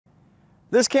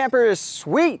This camper is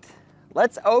sweet.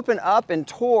 Let's open up and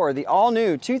tour the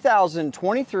all-new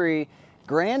 2023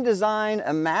 Grand Design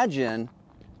Imagine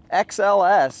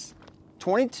XLS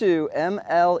 22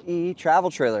 MLE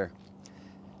travel trailer.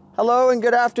 Hello and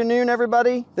good afternoon,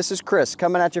 everybody. This is Chris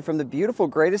coming at you from the beautiful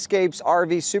Great Escapes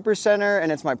RV Supercenter,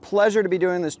 and it's my pleasure to be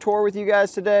doing this tour with you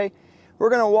guys today. We're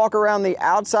gonna walk around the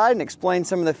outside and explain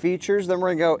some of the features. Then we're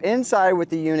gonna go inside with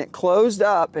the unit closed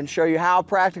up and show you how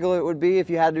practical it would be if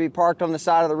you had to be parked on the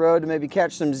side of the road to maybe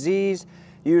catch some Z's,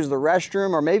 use the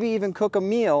restroom, or maybe even cook a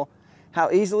meal.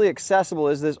 How easily accessible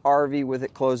is this RV with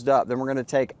it closed up? Then we're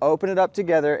gonna open it up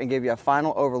together and give you a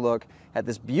final overlook at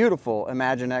this beautiful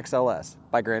Imagine XLS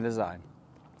by Grand Design.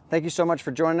 Thank you so much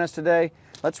for joining us today.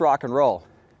 Let's rock and roll.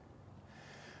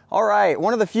 All right,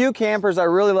 one of the few campers I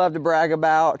really love to brag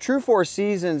about, true Four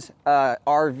Seasons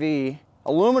RV,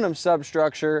 aluminum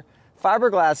substructure,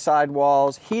 fiberglass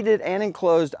sidewalls, heated and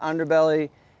enclosed underbelly,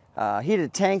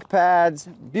 heated tank pads,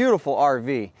 beautiful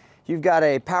RV. You've got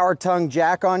a power tongue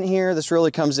jack on here. This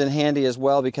really comes in handy as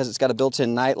well because it's got a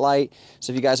built-in night light.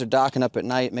 So if you guys are docking up at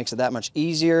night, it makes it that much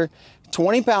easier.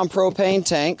 20-pound propane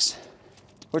tanks,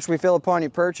 which we fill upon your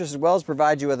purchase, as well as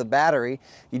provide you with a battery.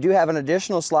 You do have an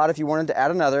additional slot if you wanted to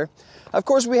add another. Of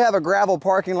course, we have a gravel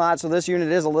parking lot, so this unit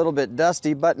is a little bit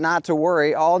dusty, but not to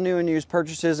worry. All new and used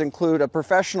purchases include a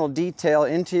professional detail,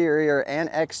 interior and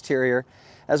exterior,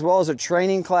 as well as a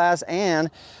training class and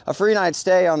a free night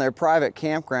stay on their private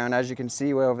campground. As you can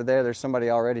see way over there, there's somebody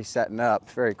already setting up.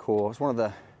 Very cool. It's one of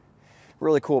the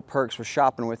really cool perks with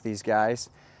shopping with these guys.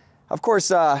 Of course,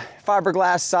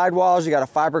 fiberglass sidewalls. You got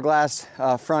a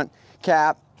fiberglass front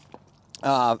cap.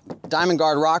 Diamond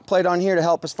Guard rock plate on here to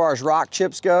help as far as rock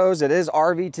chips goes. It is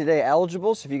RV Today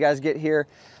eligible, so if you guys get here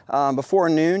before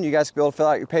noon, you guys can be able to fill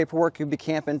out your paperwork. You'll be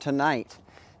camping tonight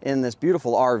in this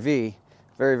beautiful RV.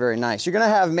 Very, very nice. You're gonna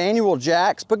have manual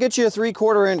jacks, but get you a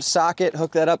 3/4 inch socket,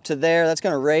 hook that up to there. That's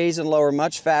gonna raise and lower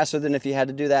much faster than if you had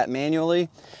to do that manually.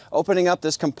 Opening up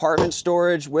this compartment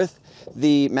storage with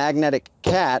the magnetic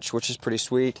catch, which is pretty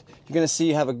sweet. You're gonna see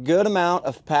you have a good amount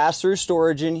of pass-through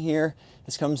storage in here.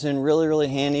 This comes in really, really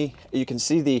handy. You can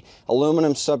see the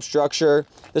aluminum substructure.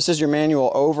 This is your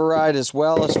manual override as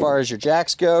well as far as your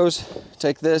jacks goes.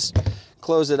 Take this,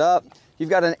 close it up. You've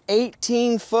got an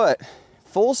 18-foot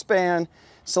full span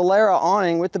Solera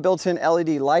awning with the built-in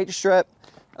LED light strip,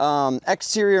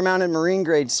 exterior mounted marine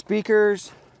grade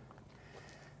speakers,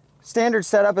 standard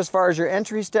setup as far as your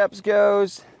entry steps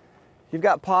goes. You've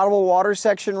got potable water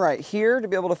section right here to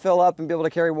be able to fill up and be able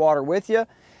to carry water with you.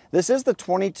 This is the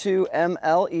 22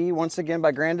 MLE, once again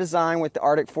by Grand Design with the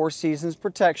Arctic Four Seasons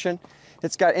protection.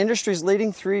 It's got industry's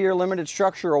leading 3-year limited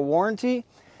structural warranty.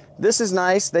 This is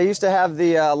nice. They used to have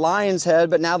the Lion's Head,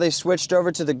 but now they switched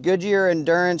over to the Goodyear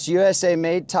Endurance USA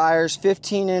made tires,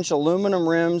 15-inch aluminum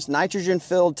rims,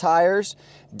 nitrogen-filled tires,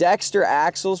 Dexter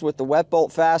axles with the wet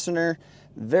bolt fastener.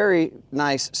 Very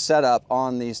nice setup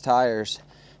on these tires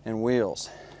and wheels.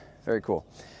 Very cool.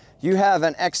 You have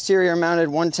an exterior mounted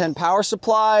 110 power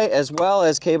supply as well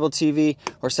as cable TV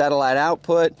or satellite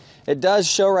output. It does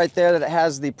show right there that it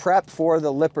has the prep for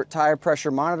the Lippert tire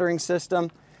pressure monitoring system.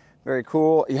 Very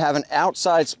cool. You have an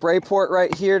outside spray port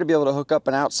right here to be able to hook up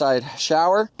an outside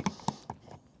shower.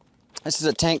 This is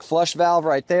a tank flush valve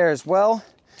right there as well.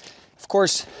 Of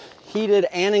course, heated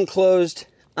and enclosed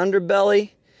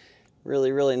underbelly.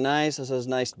 Really, really nice. This has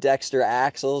nice Dexter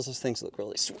axles. Those things look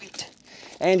really sweet.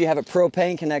 And you have a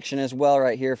propane connection as well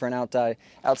right here for an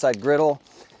outside griddle.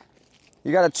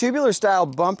 You got a tubular style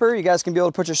bumper. You guys can be able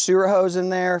to put your sewer hose in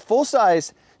there. Full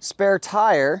size spare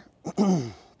tire.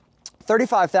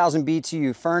 35,000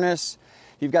 BTU furnace.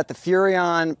 You've got the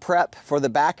Furrion prep for the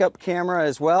backup camera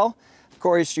as well. Of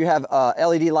course, you have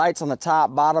LED lights on the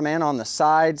top, bottom, and on the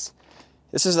sides.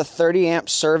 This is a 30 amp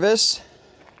service.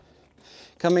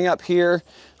 Coming up here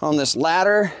on this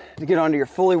ladder to get onto your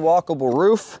fully walkable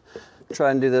roof.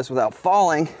 Try and do this without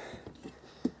falling.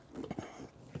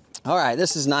 All right,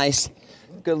 this is nice.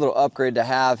 Good little upgrade to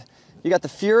have. You got the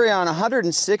Furrion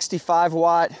 165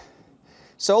 watt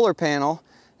solar panel.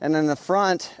 And in the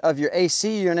front of your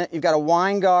AC unit, you've got a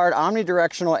Winegard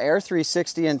omnidirectional Air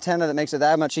 360 antenna that makes it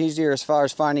that much easier as far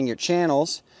as finding your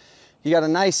channels. You got a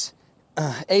nice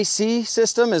AC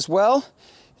system as well.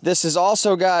 This has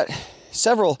also got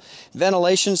several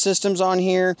ventilation systems on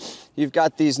here. You've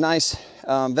got these nice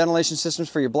ventilation systems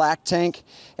for your black tank.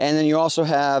 And then you also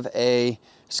have a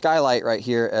skylight right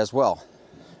here as well.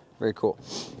 Very cool.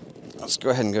 Let's go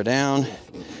ahead and go down.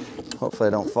 Hopefully I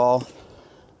don't fall.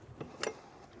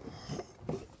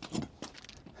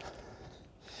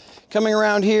 Coming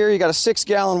around here, you got a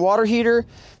 6-gallon water heater.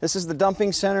 This is the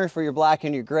dumping center for your black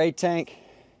and your gray tank.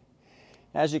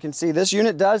 As you can see, this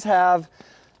unit does have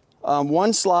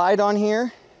one slide on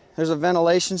here. There's a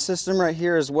ventilation system right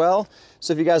here as well.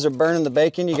 So if you guys are burning the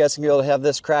bacon, you guys can be able to have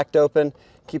this cracked open,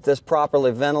 keep this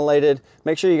properly ventilated.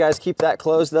 Make sure you guys keep that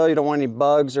closed though. You don't want any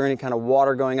bugs or any kind of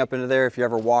water going up into there if you're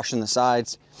ever washing the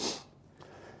sides.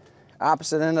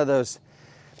 Opposite end of those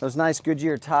nice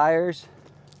Goodyear tires.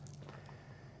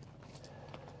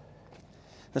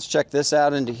 Let's check this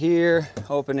out into here,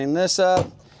 opening this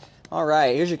up. All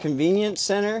right, here's your convenience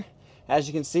center. As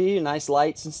you can see, your nice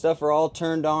lights and stuff are all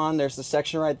turned on. There's the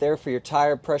section right there for your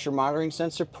tire pressure monitoring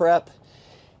sensor prep.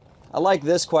 I like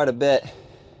this quite a bit.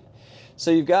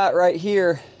 So you've got right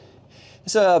here,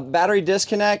 it's a battery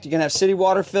disconnect. You can have city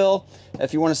water fill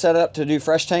if you want to set it up to do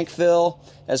fresh tank fill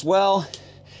as well.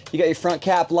 You got your front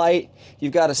cap light.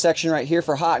 You've got a section right here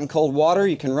for hot and cold water.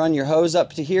 You can run your hose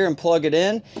up to here and plug it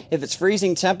in. If it's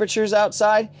freezing temperatures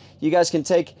outside, you guys can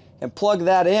take and plug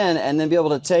that in and then be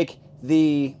able to take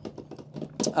the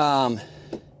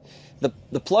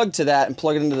plug to that and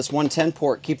plug it into this 110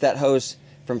 port, keep that hose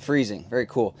from freezing. Very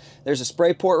cool. There's a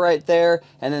spray port right there,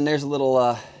 and then there's a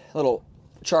little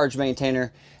charge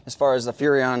maintainer as far as the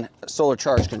Furrion solar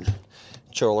charge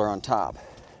controller on top.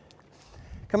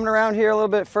 Coming around here a little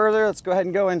bit further, let's go ahead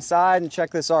and go inside and check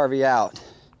this RV out.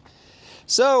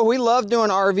 So we love doing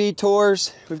RV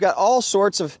tours. We've got all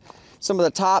sorts of some of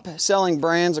the top selling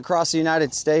brands across the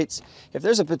United States. If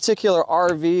there's a particular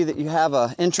RV that you have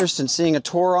an interest in seeing a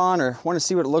tour on or want to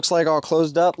see what it looks like all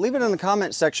closed up, leave it in the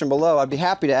comment section below. I'd be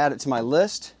happy to add it to my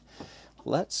list.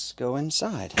 Let's go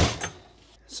inside.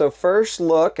 So first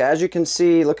look, as you can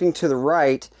see, looking to the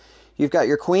right, you've got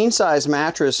your queen size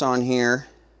mattress on here.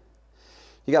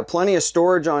 You got plenty of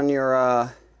storage on your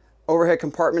overhead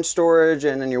compartment storage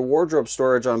and then your wardrobe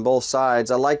storage on both sides.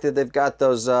 I like that they've got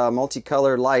those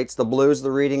multicolored lights. The blue is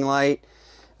the reading light.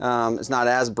 It's not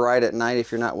as bright at night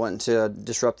if you're not wanting to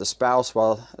disrupt the spouse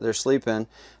while they're sleeping.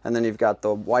 And then you've got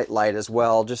the white light as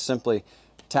well. Just simply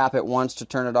tap it once to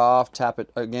turn it off, tap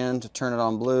it again to turn it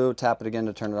on blue, tap it again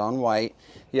to turn it on white.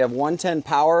 You have 110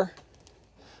 power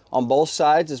on both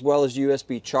sides as well as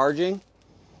USB charging.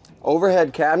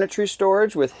 Overhead cabinetry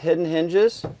storage with hidden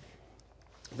hinges.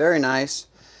 Very nice.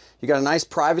 You got a nice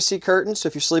privacy curtain, so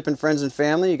if you're sleeping friends and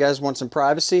family, you guys want some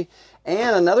privacy.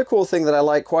 And another cool thing that I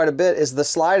like quite a bit is the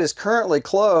slide is currently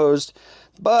closed,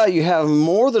 but you have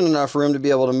more than enough room to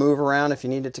be able to move around if you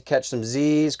needed to catch some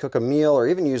Z's, cook a meal, or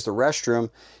even use the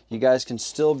restroom. You guys can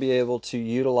still be able to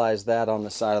utilize that on the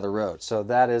side of the road. So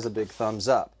that is a big thumbs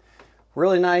up.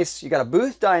 Really nice. You got a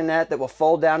booth dinette that will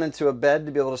fold down into a bed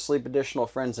to be able to sleep additional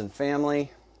friends and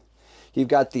family. You've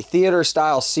got the theater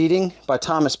style seating by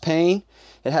Thomas Paine.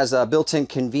 It has a built-in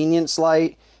convenience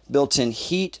light, built-in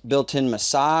heat, built-in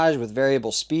massage with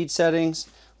variable speed settings.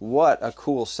 What a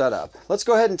cool setup. Let's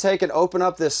go ahead and take and open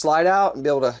up this slide out and be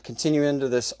able to continue into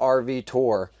this RV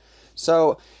tour.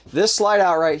 So this slide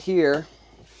out right here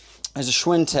is a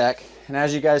Schwintek, and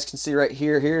as you guys can see right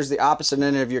here, here's the opposite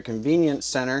end of your convenience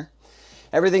center.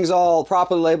 Everything's all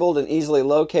properly labeled and easily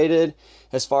located.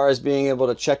 As far as being able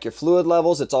to check your fluid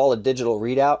levels, it's all a digital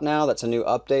readout now. That's a new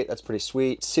update. That's pretty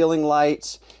sweet. Ceiling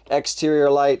lights, exterior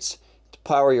lights to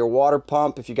power your water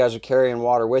pump if you guys are carrying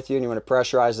water with you and you want to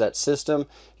pressurize that system.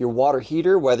 Your water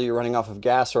heater, whether you're running off of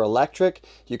gas or electric,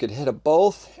 you could hit a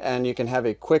both and you can have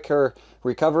a quicker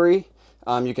recovery.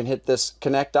 You can hit this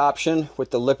connect option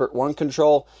with the Lippert One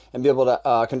control and be able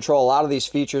to control a lot of these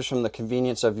features from the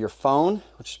convenience of your phone,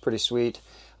 which is pretty sweet.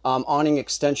 Awning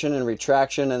extension and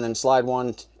retraction, and then slide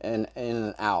one and in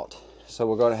and out. So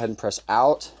we'll go ahead and press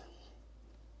out.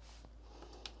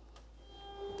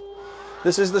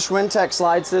 This is the Schwintek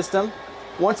slide system.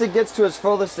 Once it gets to its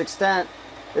fullest extent,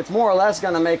 it's more or less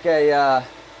going to make a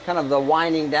kind of the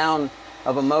winding down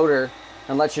of a motor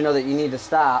and let you know that you need to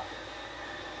stop.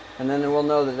 And then we'll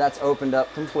know that that's opened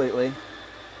up completely.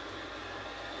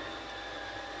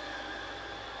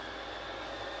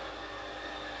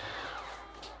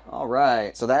 All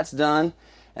right, so that's done.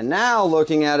 And now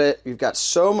looking at it, you've got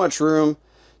so much room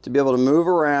to be able to move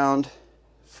around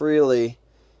freely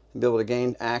and be able to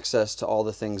gain access to all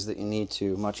the things that you need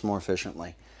to much more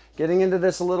efficiently. Getting into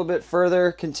this a little bit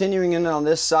further, continuing in on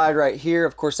this side right here,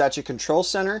 of course, that's your control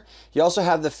center. You also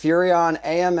have the Furrion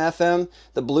AM, FM,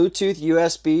 the Bluetooth,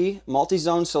 USB,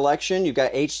 multi-zone selection. You've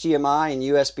got HDMI and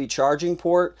USB charging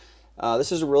port.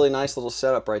 This is a really nice little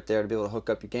setup right there to be able to hook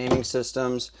up your gaming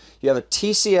systems. You have a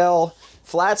TCL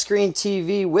flat screen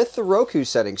TV with the Roku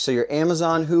settings. So your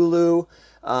Amazon, Hulu,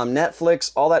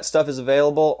 Netflix, all that stuff is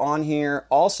available on here.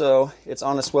 Also, it's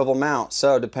on a swivel mount.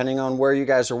 So depending on where you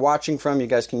guys are watching from, you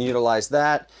guys can utilize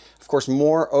that. Of course,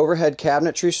 more overhead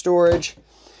cabinetry storage.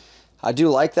 I do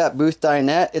like that booth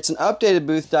dinette. It's an updated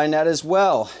booth dinette as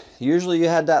well. Usually you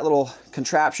had that little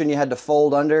contraption you had to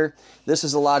fold under. This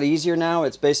is a lot easier now.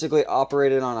 It's basically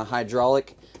operated on a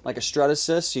hydraulic, like a strut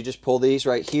assist. You just pull these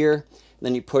right here,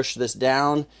 then you push this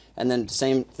down, and then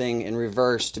same thing in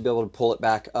reverse to be able to pull it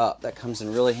back up. That comes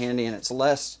in really handy, and it's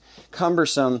less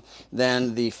cumbersome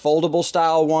than the foldable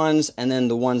style ones, and then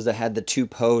the ones that had the 2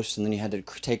 posts, and then you had to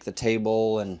take the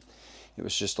table, and it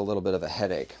was just a little bit of a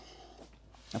headache.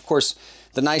 Of course,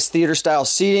 the nice theater style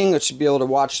seating, which you'll be able to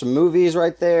watch some movies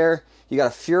right there. You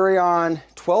got a Furrion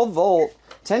 12 volt,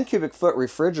 10 cubic foot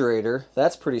refrigerator.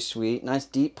 That's pretty sweet. Nice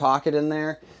deep pocket in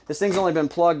there. This thing's only been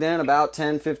plugged in about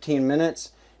 10-15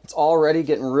 minutes. It's already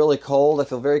getting really cold. I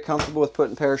feel very comfortable with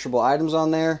putting perishable items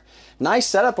on there. Nice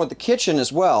setup with the kitchen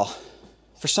as well.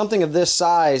 For something of this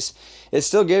size, it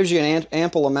still gives you an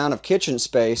ample amount of kitchen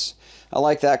space. I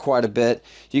like that quite a bit.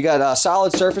 You got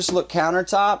solid surface look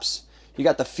countertops. You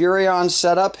got the Furrion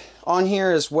setup on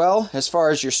here as well, as far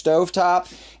as your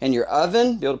stovetop and your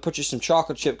oven. Be able to put you some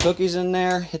chocolate chip cookies in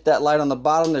there. Hit that light on the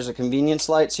bottom. There's a convenience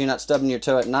light so you're not stubbing your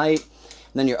toe at night.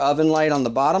 And then your oven light on the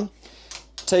bottom.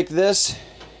 Take this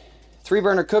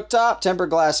 3-burner cooktop, tempered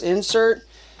glass insert.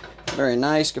 Very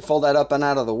nice. You can fold that up and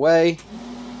out of the way.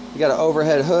 You got an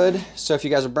overhead hood, so if you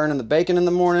guys are burning the bacon in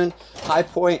the morning. High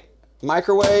point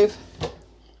microwave.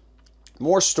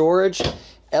 More storage.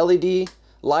 LED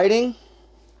lighting.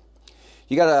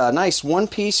 You got a nice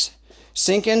 1-piece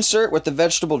sink insert with the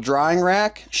vegetable drying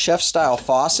rack, chef style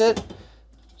faucet.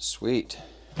 Sweet.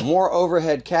 More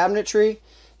overhead cabinetry.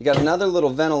 You got another little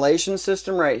ventilation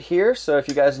system right here, so if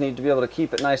you guys need to be able to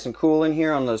keep it nice and cool in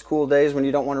here on those cool days when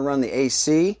you don't want to run the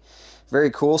AC. Very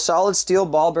cool. Solid steel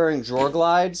ball bearing drawer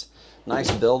glides.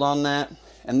 Nice build on that.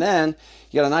 And then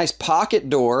you got a nice pocket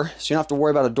door, so you don't have to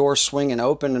worry about a door swinging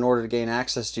open in order to gain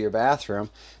access to your bathroom.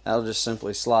 That'll just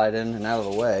simply slide in and out of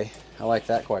the way. I like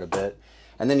that quite a bit.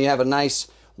 And then you have a nice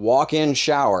walk-in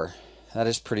shower. That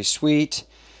is pretty sweet.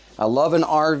 I love an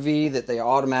RV that they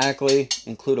automatically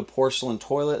include a porcelain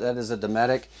toilet. That is a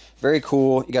Dometic. Very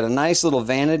cool. You got a nice little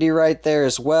vanity right there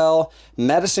as well.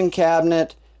 Medicine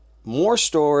cabinet. More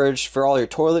storage for all your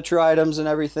toiletry items and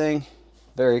everything.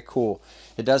 Very cool.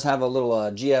 It does have a little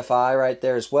GFI right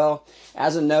there as well.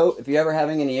 As a note, if you're ever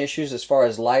having any issues as far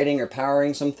as lighting or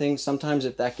powering some things, sometimes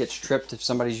if that gets tripped, if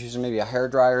somebody's using maybe a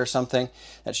hairdryer or something,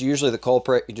 that's usually the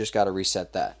culprit. You just got to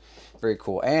reset that. Very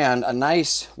cool. And a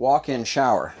nice walk-in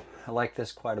shower. I like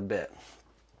this quite a bit.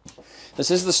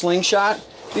 This is the slingshot.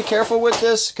 Be careful with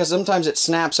this because sometimes it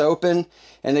snaps open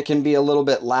and it can be a little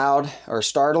bit loud or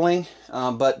startling.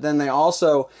 But then they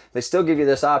still give you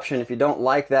this option if you don't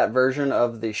like that version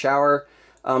of the shower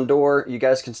door. You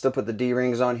guys can still put the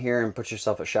D-rings on here and put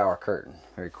yourself a shower curtain.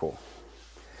 Very cool.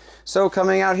 So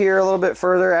coming out here a little bit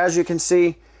further, as you can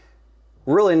see,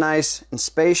 really nice and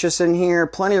spacious in here.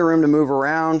 Plenty of room to move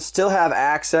around. Still have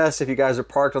access if you guys are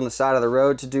parked on the side of the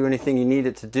road to do anything you need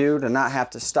it to do, to not have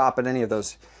to stop at any of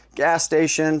those gas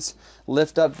stations.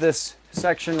 Lift up this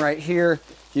section right here.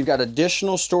 You've got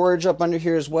additional storage up under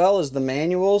here as well as the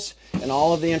manuals and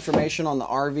all of the information on the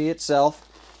RV itself.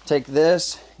 Take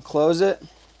this and close it.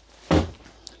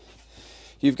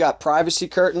 You've got privacy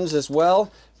curtains as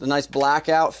well. The nice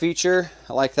blackout feature.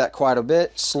 I like that quite a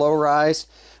bit. Slow rise.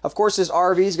 Of course, this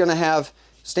RV is going to have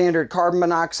standard carbon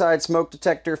monoxide, smoke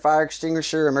detector, fire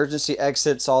extinguisher, emergency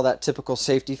exits, all that typical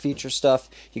safety feature stuff.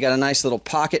 You got a nice little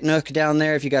pocket nook down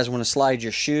there if you guys want to slide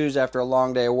your shoes after a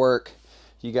long day of work.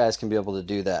 You guys can be able to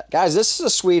do that. Guys, this is a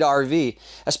sweet RV,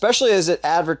 especially as it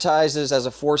advertises as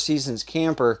a 4 seasons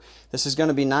camper. This is going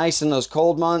to be nice in those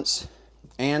cold months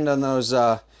and on those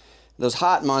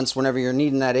hot months whenever you're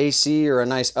needing that AC or a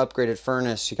nice upgraded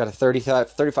furnace. You got a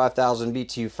 35,000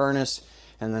 BTU furnace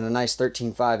and then a nice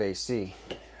 13.5 AC.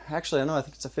 Actually, I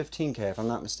think it's a 15K if I'm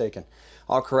not mistaken.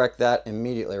 I'll correct that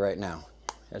immediately right now,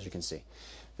 as you can see.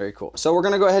 Very cool. So we're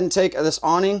going to go ahead and take this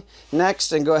awning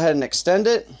next and go ahead and extend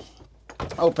it.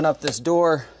 Open up this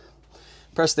door,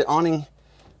 press the awning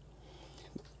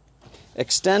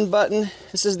extend button.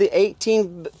 This is the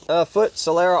 18-foot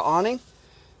Solera awning,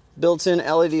 built-in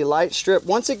LED light strip.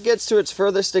 Once it gets to its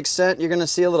furthest extent, you're going to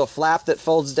see a little flap that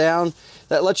folds down.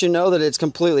 That lets you know that it's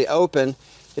completely open.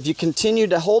 If you continue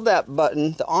to hold that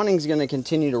button, the awning's going to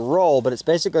continue to roll, but it's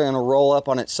basically going to roll up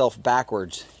on itself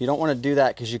backwards. You don't want to do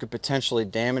that because you could potentially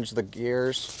damage the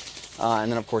gears,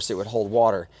 and then of course it would hold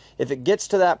water. If it gets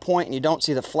to that point and you don't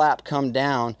see the flap come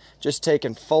down, just take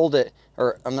and fold it,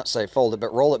 or I'm not saying fold it,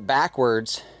 but roll it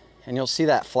backwards, and you'll see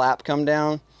that flap come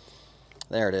down.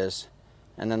 There it is.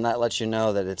 And then that lets you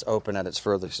know that it's open at its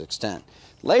furthest extent.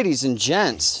 Ladies and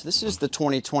gents, this is the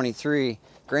 2023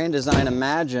 Grand Design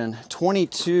Imagine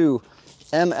 22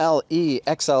 MLE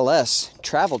XLS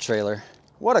travel trailer.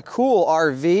 What a cool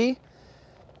RV.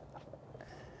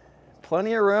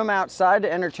 Plenty of room outside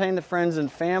to entertain the friends and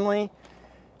family.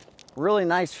 Really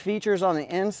nice features on the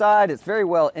inside. It's very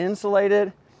well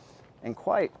insulated, and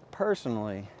quite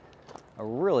personally, a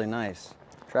really nice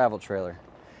travel trailer.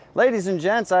 Ladies and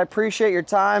gents, I appreciate your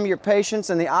time, your patience,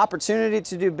 and the opportunity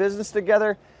to do business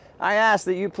together. I ask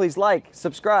that you please like,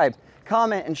 subscribe,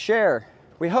 comment, and share.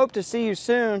 We hope to see you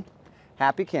soon.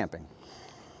 Happy camping.